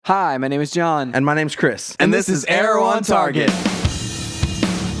Hi, my name is John. And my name's Chris. And this is Arrow on Target.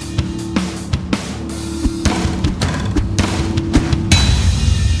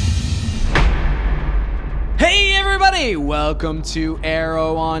 Hey, everybody! Welcome to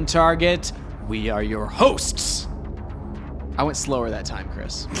Arrow on Target. We are your hosts. I went slower that time,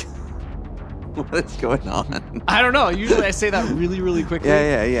 Chris. What is going on? I don't know. Usually I say that really quickly.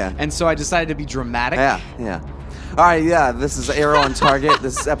 Yeah. And so I decided to be dramatic. Yeah. All right, this is Arrow on Target.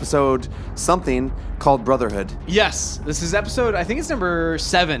 This is episode something called Brotherhood. Yes, this is episode, I think it's number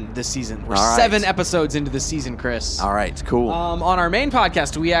 7 this season. We're All right. 7 episodes into this season, Chris. All right, cool. On our main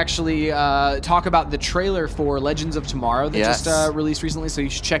podcast, we actually talk about the trailer for Legends of Tomorrow that just released recently, so you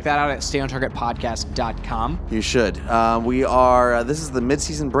should check that out at stayontargetpodcast.com. You should. This is the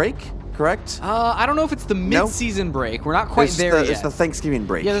mid-season break, correct? I don't know if it's the mid-season break. We're not quite there yet. It's the Thanksgiving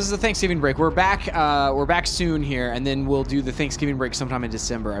break. Yeah, this is the Thanksgiving break. We're back. We're back soon here, and then we'll do the Thanksgiving break sometime in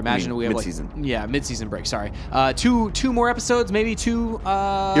December. I imagine we have mid-season. Mid-season break. Sorry, two more episodes, maybe two.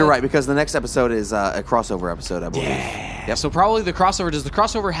 You're right, because the next episode is a crossover episode, I believe. Yeah. Yep. So probably the crossover. Does the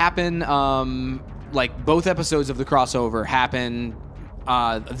crossover happen? Like both episodes of the crossover happen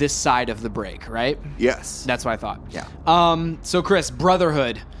this side of the break, right? Yes. That's what I thought. Yeah. So Chris,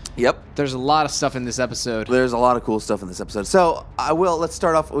 Brotherhood. Yep. There's a lot of stuff in this episode. There's a lot of cool stuff in this episode. So let's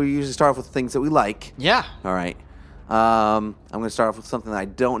start off. We usually start off with things that we like. Yeah. All right. I'm going to start off with something that I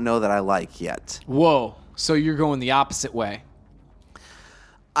don't know that I like yet. Whoa. So you're going the opposite way.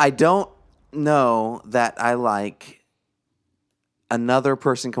 I don't know that I like another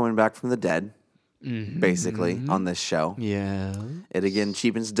person coming back from the dead, basically, on this show. Yeah. It, again,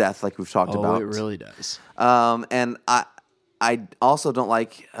 cheapens death like we've talked about. Oh, it really does. And I also don't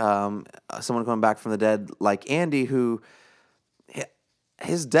like someone coming back from the dead like Andy, who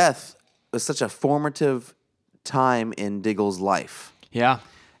his death was such a formative time in Diggle's life. Yeah.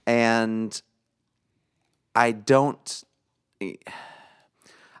 And I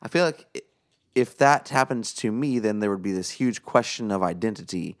feel like if that happens to me, then there would be this huge question of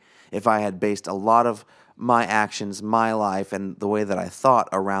identity if I had based a lot of my actions, my life, and the way that I thought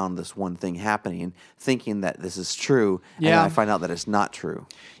around this one thing happening, thinking that this is true, and then I find out that it's not true.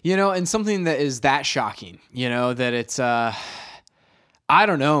 And something that is that shocking, that it's, I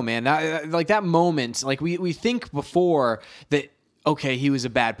don't know, man. Like that moment, like we think before that, okay, he was a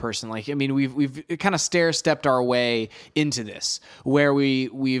bad person. Like, I mean, we've kind of stair-stepped our way into this, where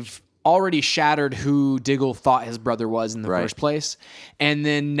we've already shattered who Diggle thought his brother was in the first place, and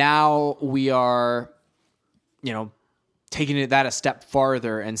then now we are, taking that a step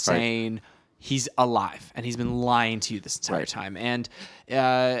farther and saying he's alive and he's been lying to you this entire time. And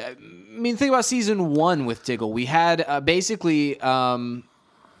think about season 1 with Diggle. We had basically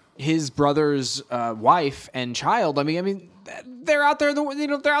his brother's wife and child. I mean, they're out there in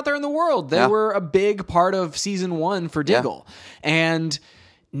the they're out there in the world. They were a big part of season 1 for Diggle, and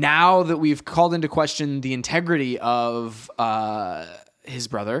now that we've called into question the integrity of his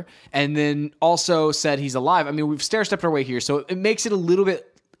brother, and then also said he's alive. I mean, we've stair-stepped our way here, so it makes it a little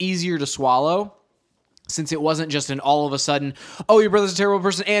bit easier to swallow, since it wasn't just an all of a sudden, oh, your brother's a terrible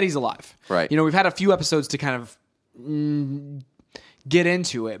person and he's alive. Right. We've had a few episodes to kind of get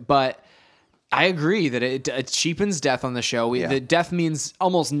into it, but I agree that it cheapens death on the show. The death means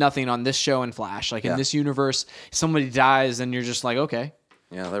almost nothing on this show and Flash. Like in this universe, somebody dies and you're just like, okay.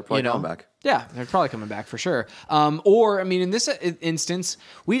 Yeah, they're probably coming back. Yeah, they're probably coming back for sure. Or, I mean, in this instance,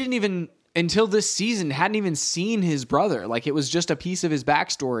 we didn't even, until this season, hadn't even seen his brother. Like, it was just a piece of his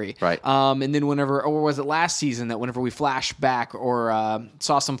backstory. Right. And then or was it last season that whenever we flashed back or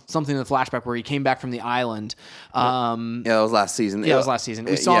saw something in the flashback where he came back from the island. Yeah, that was last season. Yeah, it was last season.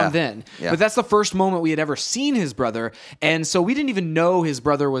 We saw him then. Yeah. But that's the first moment we had ever seen his brother. And so we didn't even know his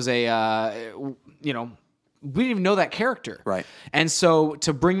brother was we didn't even know that character. Right. And so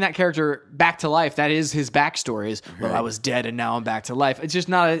to bring that character back to life, that is his backstory is, well, I was dead and now I'm back to life. It's just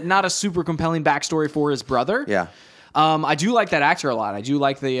not a super compelling backstory for his brother. Yeah. I do like that actor a lot. I do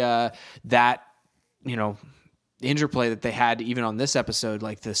like the interplay that they had even on this episode,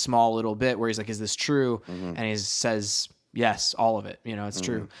 like the small little bit where he's like, is this true? And he says, yes, all of it. It's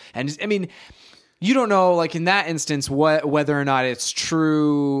true. And I mean, you don't know, like in that instance, whether or not it's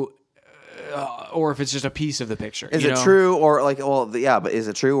true or if it's just a piece of the picture. Is it true or but is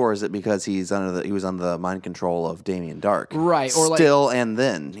it true or is it because he was under the mind control of Damien Dark? Right. Or still and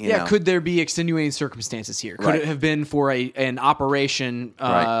then, you know. Could there be extenuating circumstances here? Could it have been for an operation,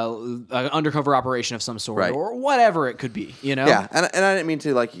 an undercover operation of some sort or whatever it could be, Yeah. And I didn't mean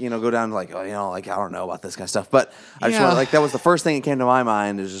to go down to I don't know about this kind of stuff, but I just want that was the first thing that came to my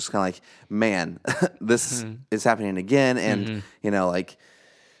mind is just kind of man, this is happening again. And,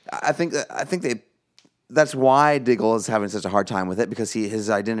 I think that's why Diggle is having such a hard time with it, because his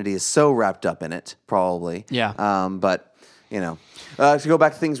identity is so wrapped up in it, probably. Yeah. But to go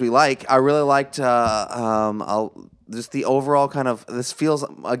back to things we like, I really liked just the overall kind of, this feels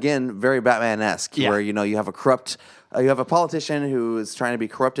again very Batman-esque, where you have a politician who is trying to be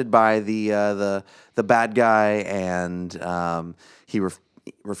corrupted by the bad guy, and he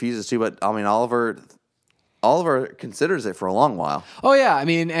refuses to. But I mean, Oliver considers it for a long while. Oh yeah, I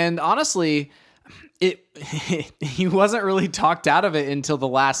mean, and honestly, he wasn't really talked out of it until the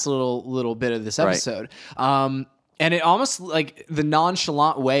last little bit of this episode. Right. And it almost like the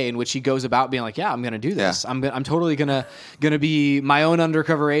nonchalant way in which he goes about being like, yeah, I'm going to do this. Yeah. I'm totally going to be my own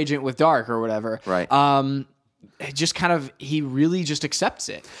undercover agent with Dark or whatever. Right. It just kind of, he really just accepts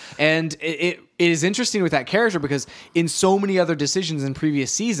it. And it is interesting with that character, because in so many other decisions in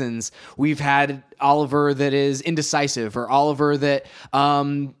previous seasons, we've had Oliver that is indecisive, or Oliver that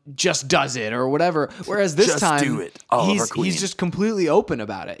just does it or whatever. Whereas this time, do it, he's just completely open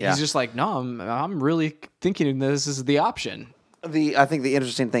about it. Yeah. He's just like, no, I'm really thinking this is the option. I think the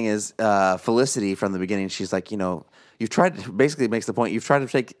interesting thing is Felicity from the beginning. She's like, you've tried to, basically makes the point, you've tried to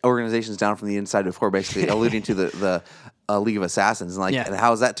take organizations down from the inside before, basically alluding to the League of Assassins, and and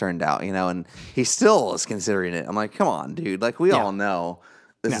how's that turned out? And he still is considering it. I'm like, come on, dude. Like, we all know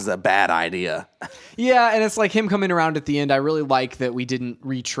this is a bad idea. Yeah, and it's like him coming around at the end. I really like that we didn't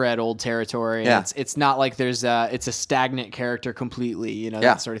retread old territory. And it's not like it's a stagnant character completely,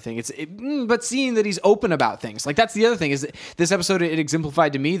 that sort of thing. But seeing that he's open about things, like that's the other thing, is that this episode, it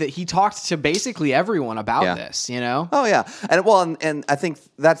exemplified to me that he talked to basically everyone about this. Oh yeah, and I think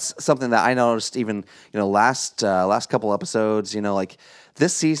that's something that I noticed even last couple episodes. Like.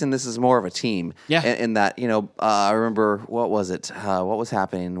 This season, this is more of a team. Yeah. In that, I remember, what was it? What was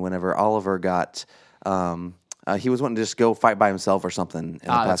happening whenever Oliver got, he was wanting to just go fight by himself or something in the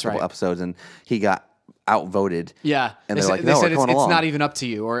past couple episodes, and he got outvoted. Yeah. And they're like, they no, said it's not even up to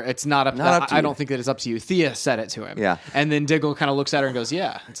you, or it's not up to you. I don't think that it's up to you. Thea said it to him. Yeah. And then Diggle kind of looks at her and goes,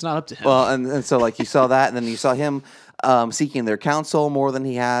 yeah, it's not up to him. Well, and so like you saw that, and then you saw him seeking their counsel more than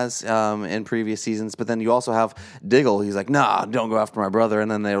he has in previous seasons. But then you also have Diggle. He's like, nah, don't go after my brother.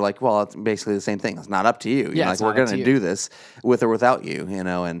 And then they're like, well, it's basically the same thing. It's not up to you. Yeah, like, we're going to do this with or without you,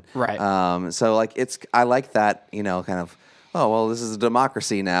 and right. So like I like that, kind of, oh, well, this is a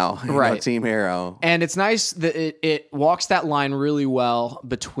democracy now, right? Team Hero. And it's nice that it walks that line really well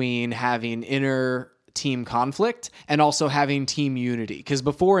between having inner team conflict and also having team unity. Because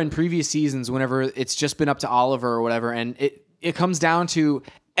before, in previous seasons, whenever it's just been up to Oliver or whatever, and it comes down to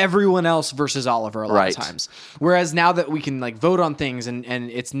everyone else versus Oliver a lot of times. Whereas now that we can like vote on things and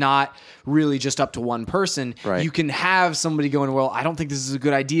it's not really just up to one person, you can have somebody going, well, I don't think this is a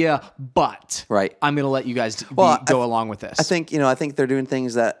good idea, but I'm going to let you guys go along with this. I think they're doing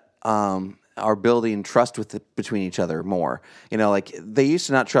things that are building trust between each other more. Like they used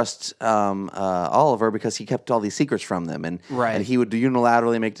to not trust Oliver because he kept all these secrets from them, and he would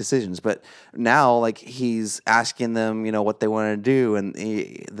unilaterally make decisions. But now, like, he's asking them, what they want to do, and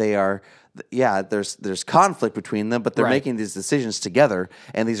they are. Yeah, there's conflict between them, but they're making these decisions together,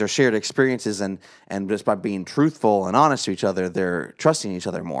 and these are shared experiences, and just by being truthful and honest to each other, they're trusting each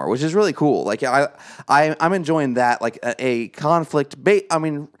other more, which is really cool. Like I'm enjoying that, like a conflict.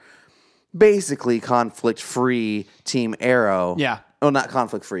 Basically conflict-free Team Arrow. Yeah. Oh, not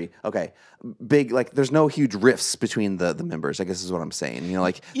conflict-free. Okay. Big, like, there's no huge rifts between the members, I guess is what I'm saying.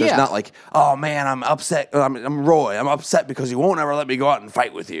 Like, there's not like, oh, man, I'm upset. I'm Roy. I'm upset because you won't ever let me go out and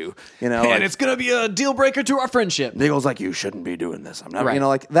fight with you. And like, it's going to be a deal breaker to our friendship. Diggle's like, you shouldn't be doing this. I'm never,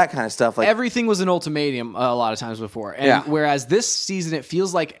 like that kind of stuff. Like everything was an ultimatum a lot of times before. And whereas this season, it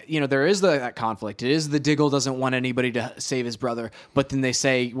feels like, there is that conflict. It is the Diggle doesn't want anybody to save his brother, but then they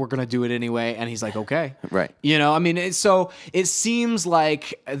say, we're going to do it anyway. And he's like, okay. Right. So it seems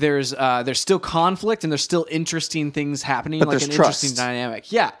like there's still conflict and there's still interesting things happening, but like there's an trust. Interesting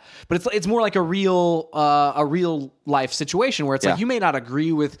dynamic. Yeah, but it's more like a real life situation where it's like you may not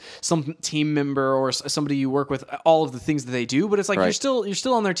agree with some team member or somebody you work with all of the things that they do, but it's like you're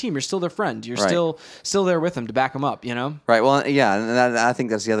still on their team, you're still their friend, you're still there with them to back them up. Right. Well, yeah, and I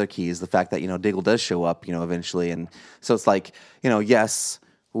think that's the other key is the fact that Diggle does show up, eventually, and so it's like yes,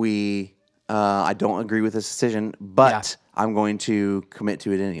 we. I don't agree with this decision, but I'm going to commit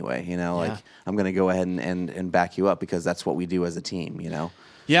to it anyway. I'm going to go ahead and back you up because that's what we do as a team.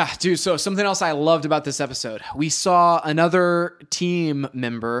 Yeah, dude. So something else I loved about this episode, we saw another team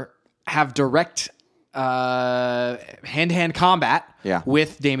member have direct hand-to-hand combat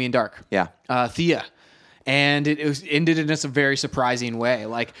with Damien Dark. Yeah. Thea. And it was ended in just a very surprising way.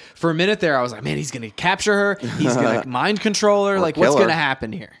 Like for a minute there, I was like, man, he's going to capture her. He's going to mind control her. Like what's going to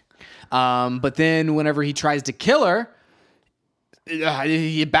happen here? But then whenever he tries to kill her,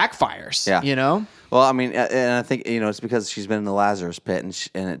 it backfires, you know? Well, I mean, and I think, it's because she's been in the Lazarus pit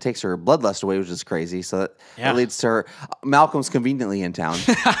and it takes her bloodlust away, which is crazy. So that leads to her. Malcolm's conveniently in town.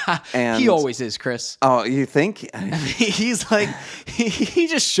 And he always is, Chris. Oh, you think? He's like, he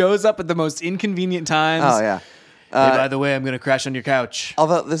just shows up at the most inconvenient times. Oh, yeah. Hey, by the way, I'm going to crash on your couch.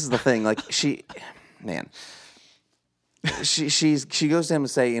 Although this is the thing, like she goes to him and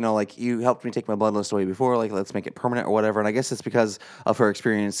say, like you helped me take my bloodlust away before, like let's make it permanent or whatever. And I guess it's because of her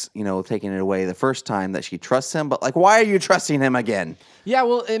experience, taking it away the first time that she trusts him. But like, why are you trusting him again? Yeah,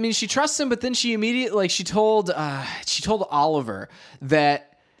 well, I mean, she trusts him, but then she immediately she told Oliver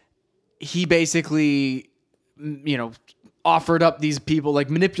that he basically, offered up these people,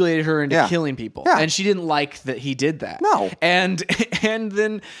 like manipulated her into killing people, and she didn't like that he did that. No, and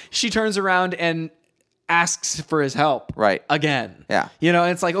then she turns around and asks for his help again. Yeah.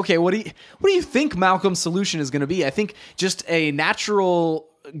 And it's like, okay, what do you think Malcolm's solution is going to be? I think just a natural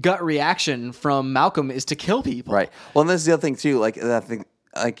gut reaction from Malcolm is to kill people. Right. Well, and this is the other thing too, like I think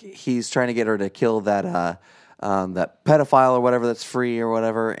like he's trying to get her to kill that that pedophile or whatever that's free or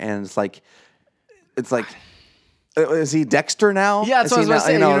whatever, and it's like is he Dexter now? Yeah, that's what I was about to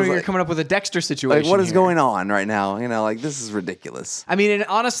say. You're like, coming up with a Dexter situation. Like, what is here. going on right now? Like, this is ridiculous. I mean, and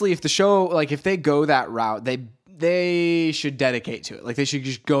honestly, if the show, like, if they go that route, they should dedicate to it. Like, they should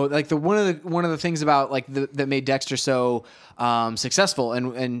just go. Like, one of the things about like that made Dexter so successful,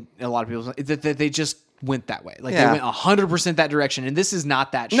 and a lot of people that they just went that way. Like they went 100% that direction, and this is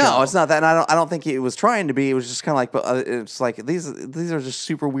not that show. No, it's not that. And I don't think it was trying to be. It was just kind of like, but it's like these are just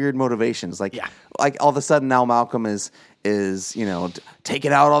super weird motivations. Like, like all of a sudden now Malcolm is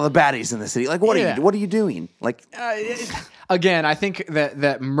taking out all the baddies in the city. Like, what are you doing? Like, again, I think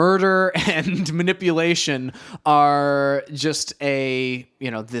that murder and manipulation are just the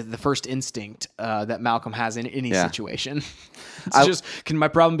first instinct that Malcolm has in any situation. It's can my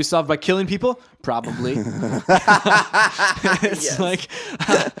problem be solved by killing people? Probably. It's like,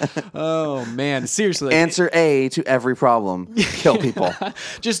 oh man, seriously. Answer A to every problem: kill people.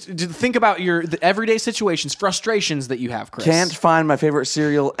 Just think about the everyday situations, frustrations that you have, Chris. Can't find my favorite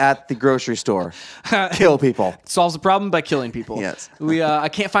cereal at the grocery store. Kill people. Solves the problem by killing people. Yes. I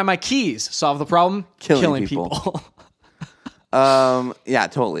can't find my keys. Solve the problem. Killing people. Yeah,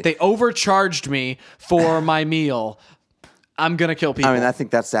 totally. They overcharged me for my meal. I'm gonna kill people. I mean, I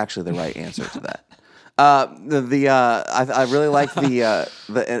think that's actually the right answer to that. I really like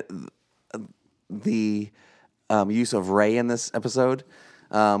the use of Ray in this episode.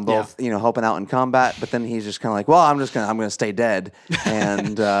 Both helping out in combat, but then he's just kind of like, well, I'm gonna stay dead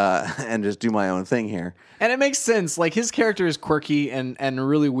and just do my own thing here. And it makes sense. Like his character is quirky and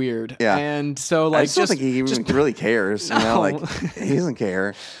really weird. Yeah. And so like I just don't think he even really cares. Like he doesn't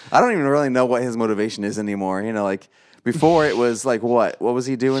care. I don't even really know what his motivation is anymore. Like before it was like what was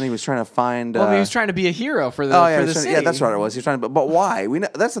he doing? He was trying to find. Well, he was trying to be a hero for the city. Yeah, that's what it was. He was trying to, but why?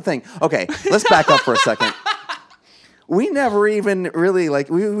 That's the thing. Okay, let's back up for a second. We never even really, like,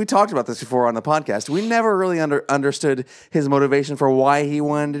 we talked about this before on the podcast. We never really understood his motivation for why he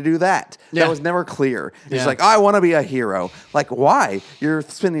wanted to do that. Yeah. That was never clear. He's like, I want to be a hero. Like, why? You're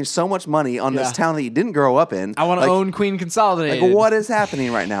spending so much money on this town that you didn't grow up in. I want to own Queen Consolidated. Like, what is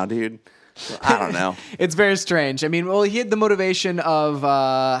happening right now, dude? I don't know. It's very strange. I mean, well, he had the motivation of...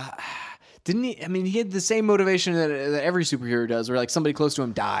 didn't he? I mean, he had the same motivation that every superhero does, where like somebody close to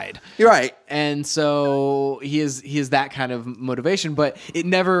him died. You're right, and so he is that kind of motivation, but it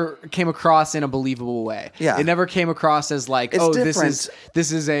never came across in a believable way. Yeah, it never came across as like, it's different.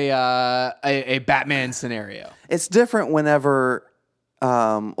 this is a Batman scenario. It's different whenever,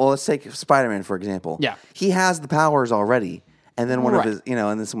 well, let's take Spider-Man for example. Yeah, he has the powers already. And then one of his,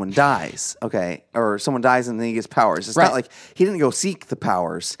 and then someone dies, okay? Or someone dies and then he gets powers. It's not like he didn't go seek the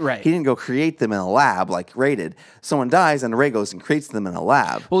powers. Right. He didn't go create them in a lab like Ray did. Someone dies and Ray goes and creates them in a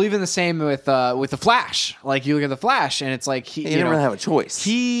lab. Well, even the same with the Flash. Like you look at the Flash and it's like he didn't really have a choice.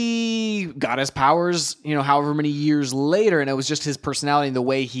 He got his powers, however many years later, and it was just his personality and the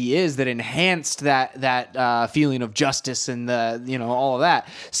way he is that enhanced that feeling of justice and the all of that.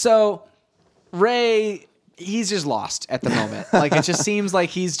 So Ray, he's just lost at the moment. Like it just seems like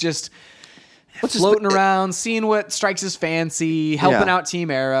he's just floating around, seeing what strikes his fancy, helping out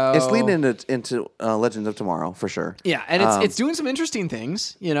Team Arrow. It's leading into Legends of Tomorrow for sure. Yeah, and it's doing some interesting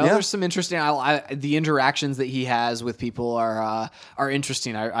things. There's some interesting. The interactions that he has with people are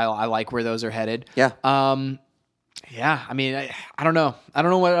interesting. I like where those are headed. Yeah. Yeah, I mean, I don't know. I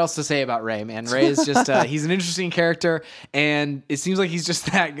don't know what else to say about Ray, man. Ray is just, he's an interesting character, and it seems like he's just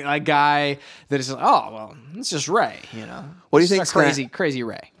that guy that is like, oh, well, it's just Ray, you know? What do you think? Crazy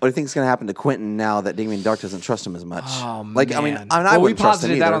Ray. What do you think is going to happen to Quentin now that Damien Dark doesn't trust him as much? Oh, like, man. I mean, I we wouldn't trust him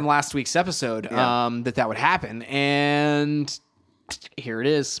posited that either. on last week's episode, that would happen, and here it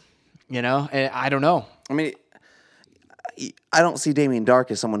is. You know, I don't know. I mean, I don't see Damien Dark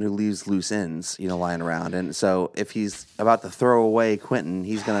as someone who leaves loose ends, you know, lying around. And so if he's about to throw away Quentin,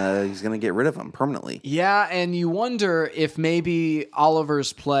 he's gonna get rid of him permanently. Yeah, and you wonder if maybe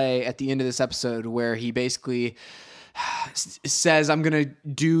Oliver's play at the end of this episode, where he basically says, "I'm gonna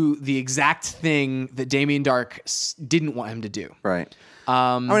do the exact thing that Damien Dark didn't want him to do." Right.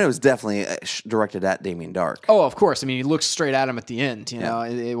 I mean, it was definitely directed at Damien Dark. Oh, of course. I mean, he looks straight at him at the end, you know,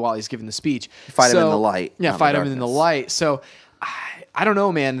 while he's giving the speech. Fight him in the light. Yeah, fight him in the light. So, I don't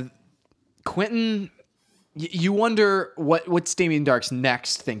know, man. Quentin, you wonder what's Damien Dark's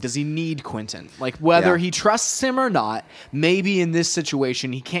next thing. Does he need Quentin? Like, whether he trusts him or not, maybe in this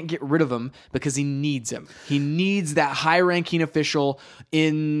situation, he can't get rid of him because he needs him. He needs that high-ranking official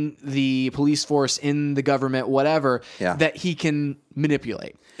in the police force, in the government, whatever, that he can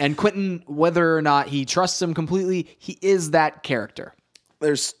manipulate. And Quentin, whether or not he trusts him completely, he is that character.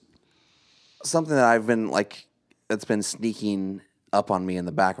 There's something that I've been that's been sneaking up on me in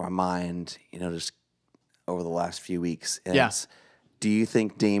the back of my mind, you know, just over the last few weeks. And it's, do you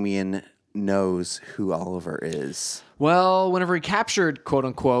think Damien knows who Oliver is? Well, whenever he captured, quote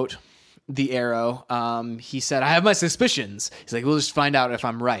unquote, the Arrow, he said, "I have my suspicions." He's like, "We'll just find out if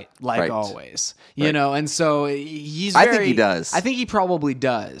I'm right, always." You know, and so he's I think he does. I think he probably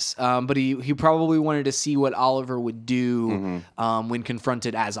does. But he probably wanted to see what Oliver would do when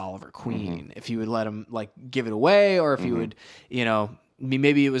confronted as Oliver Queen. If he would let him give it away, or if he would, you know,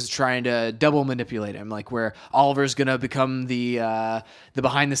 maybe it was trying to double manipulate him, like where Oliver's gonna become the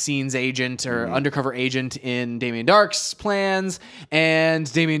behind the scenes agent or undercover agent in Damien Dark's plans,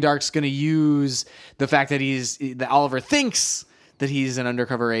 and Damien Dark's gonna use the fact that Oliver thinks that he's an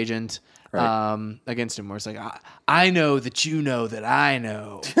undercover agent against him. Where it's like, I know that you know that I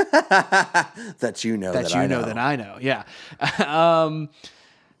know that you know that I know. Yeah.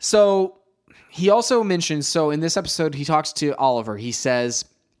 So. He also mentions, in this episode, he talks to Oliver. He says,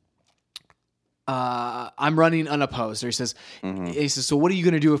 I'm running unopposed. Or he says, so what are you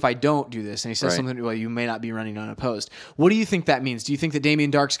going to do if I don't do this? And he says something, well, you may not be running unopposed. What do you think that means? Do you think that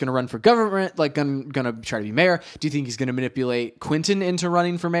Damien Dark's going to run for government, going to try to be mayor? Do you think he's going to manipulate Quentin into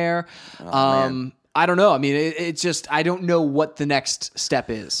running for mayor? I don't know. I mean, it's just, I don't know what the next step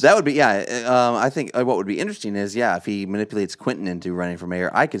is. That would be, I think what would be interesting is, if he manipulates Quentin into running for mayor,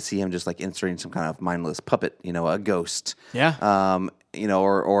 I could see him just inserting some kind of mindless puppet, you know, a ghost. Yeah. You know,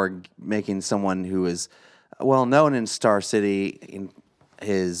 or making someone who is well known in Star City, in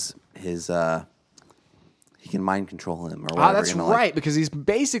his he can mind control him or whatever. That's right, because he's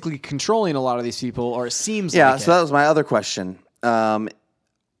basically controlling a lot of these people, or it seems like it. Yeah, so that was my other question.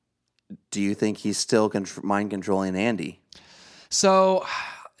 Do you think he's still mind controlling Andy? So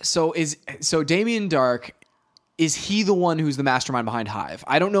Damien Dark, is he the one who's the mastermind behind Hive?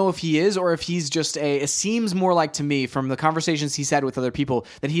 I don't know if he is, or if he's just it seems more like to me from the conversations he's had with other people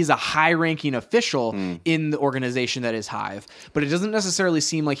that he's a high-ranking official in the organization that is Hive. But it doesn't necessarily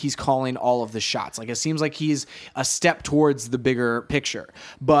seem like he's calling all of the shots. Like, it seems like he's a step towards the bigger picture.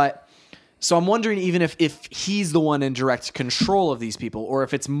 But so I'm wondering even if he's the one in direct control of these people, or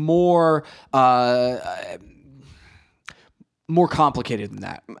if it's more complicated than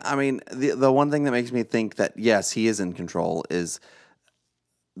that. I mean, the one thing that makes me think that, yes, he is in control is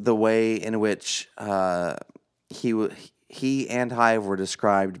the way in which he and Hive were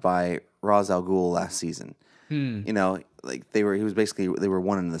described by Ra's al Ghul last season. You know, they were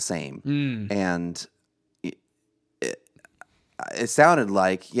one and the same. And it sounded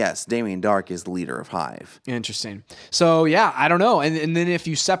like, yes, Damien Dark is the leader of Hive. Interesting. So, yeah, I don't know. And then if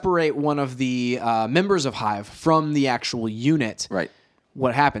you separate one of the members of Hive from the actual unit,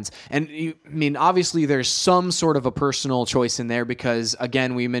 what happens? And obviously there's some sort of a personal choice in there because,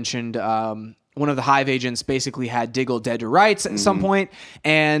 again, we mentioned one of the Hive agents basically had Diggle dead to rights at some point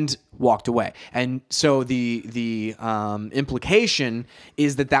and walked away. And so the implication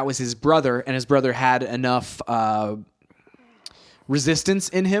is that was his brother, and his brother had enough resistance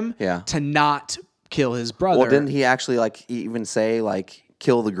in him to not kill his brother. Well, didn't he actually even say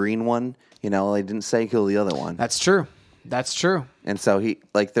kill the green one? You know, they didn't say kill the other one. That's true. And so he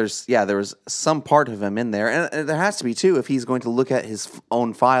there was some part of him in there, and there has to be too if he's going to look at his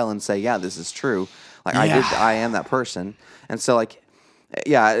own file and say, yeah, this is true. I am that person. And so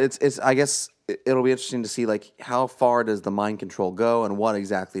it's I guess it'll be interesting to see like how far does the mind control go and what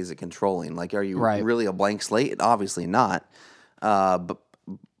exactly is it controlling? Like, are you really a blank slate? Obviously not. But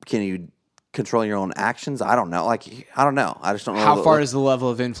can you control your own actions? I don't know. Like, I don't know. I just don't know. How far does the level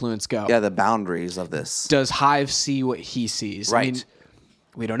of influence go? Yeah, the boundaries of this. Does Hive see what he sees? Right. I mean,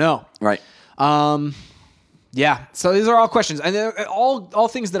 we don't know. Right. Yeah. So these are all questions, and they're all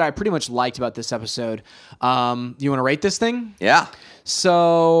things that I pretty much liked about this episode. You want to rate this thing? Yeah.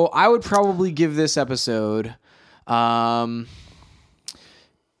 So I would probably give this episode about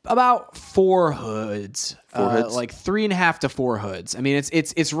 4 hoods. 4 hoods? Like 3.5 to 4 hoods. I mean,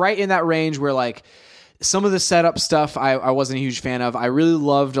 it's right in that range where like some of the setup stuff I wasn't a huge fan of. I really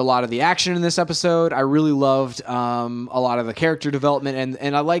loved a lot of the action in this episode. I really loved a lot of the character development,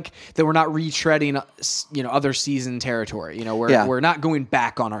 and I like that we're not retreading other season territory. We're not going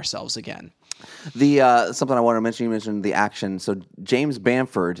back on ourselves again. The something I want to mention. You mentioned the action. So James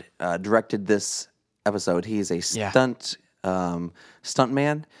Bamford directed this episode. He is a stuntman,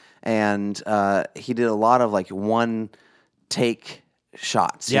 and he did a lot of like one take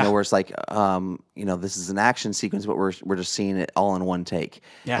shots. Where it's like this is an action sequence, but we're just seeing it all in one take.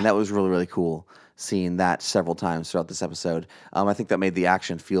 Yeah. And that was really, really cool seeing that several times throughout this episode. I think that made the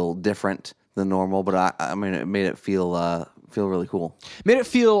action feel different than normal, but I mean it made it feel really cool. Made it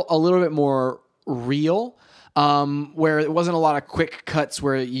feel a little bit more real, where it wasn't a lot of quick cuts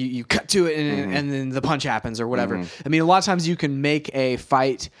where you cut to it and then the punch happens or whatever. I mean, a lot of times you can make a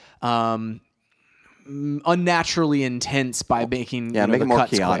fight unnaturally intense by making make it more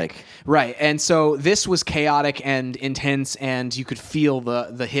cuts chaotic, quick. Right? And so this was chaotic and intense, and you could feel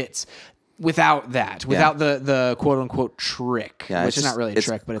the hits without the quote unquote trick, which is not really a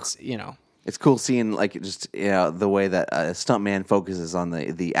trick, but it's It's cool seeing like just the way that a stuntman focuses on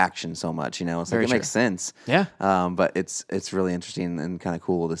the action so much. It's like it makes sense. Yeah. But it's really interesting and kind of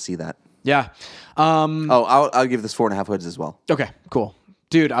cool to see that. Yeah. I'll give this 4.5 hoods as well. Okay. Cool,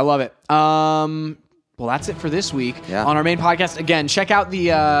 dude. I love it. Well, that's it for this week on our main podcast. Again, check out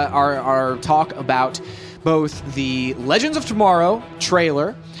the our talk about both the Legends of Tomorrow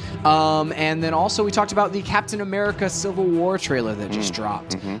trailer. And then also we talked about the Captain America Civil War trailer that just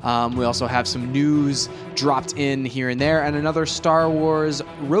dropped. We also have some news dropped in here and there, and another Star Wars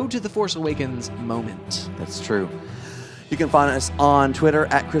Road to the Force Awakens moment. That's true. You can find us on Twitter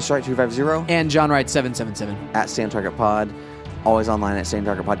at ChrisWright250 and JohnWright777 at StayOnTargetPod. Always online at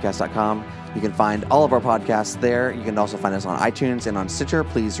StayOnTargetPodcast.com. You can find all of our podcasts there. You can also find us on iTunes and on Stitcher.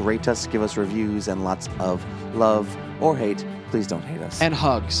 Please rate us, give us reviews, and lots of love or hate. Please don't hate us. And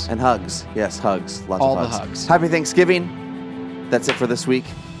hugs. And hugs. Yes, hugs. Lots all of hugs. The hugs. Happy Thanksgiving. That's it for this week.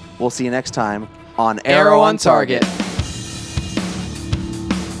 We'll see you next time on Arrow on Target.